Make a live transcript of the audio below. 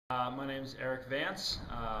My name is Erik Vance.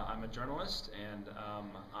 I'm a journalist, and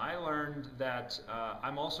I learned that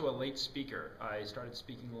I'm also a late speaker. I started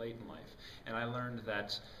speaking late in life, and I learned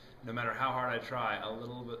that no matter how hard I try, a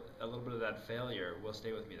little bit of that failure will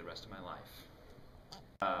stay with me the rest of my life.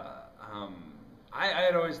 I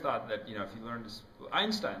had always thought that, if you learn to,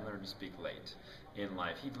 Einstein learned to speak late in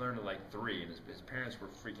life. He learned at like 3, and his parents were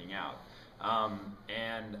freaking out.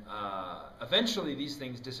 Eventually these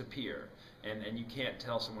things disappear, and you can't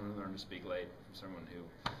tell someone who learned to speak late from someone who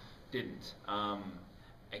didn't,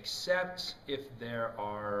 except if there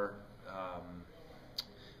are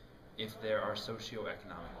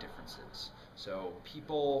socioeconomic differences. So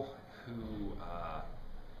people who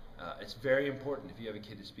it's very important if you have a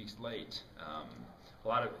kid who speaks late,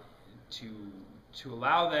 to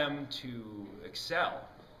allow them to excel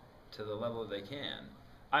to the level that they can.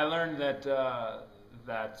 I learned that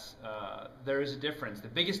there is a difference. The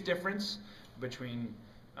biggest difference between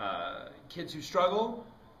kids who struggle,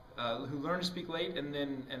 who learn to speak late and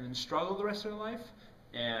then struggle the rest of their life,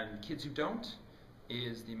 and kids who don't,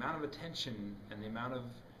 is the amount of attention and the amount of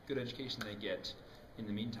good education they get in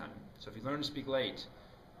the meantime. So if you learn to speak late,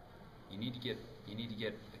 you need to get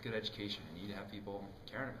a good education, and you need to have people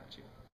caring about you.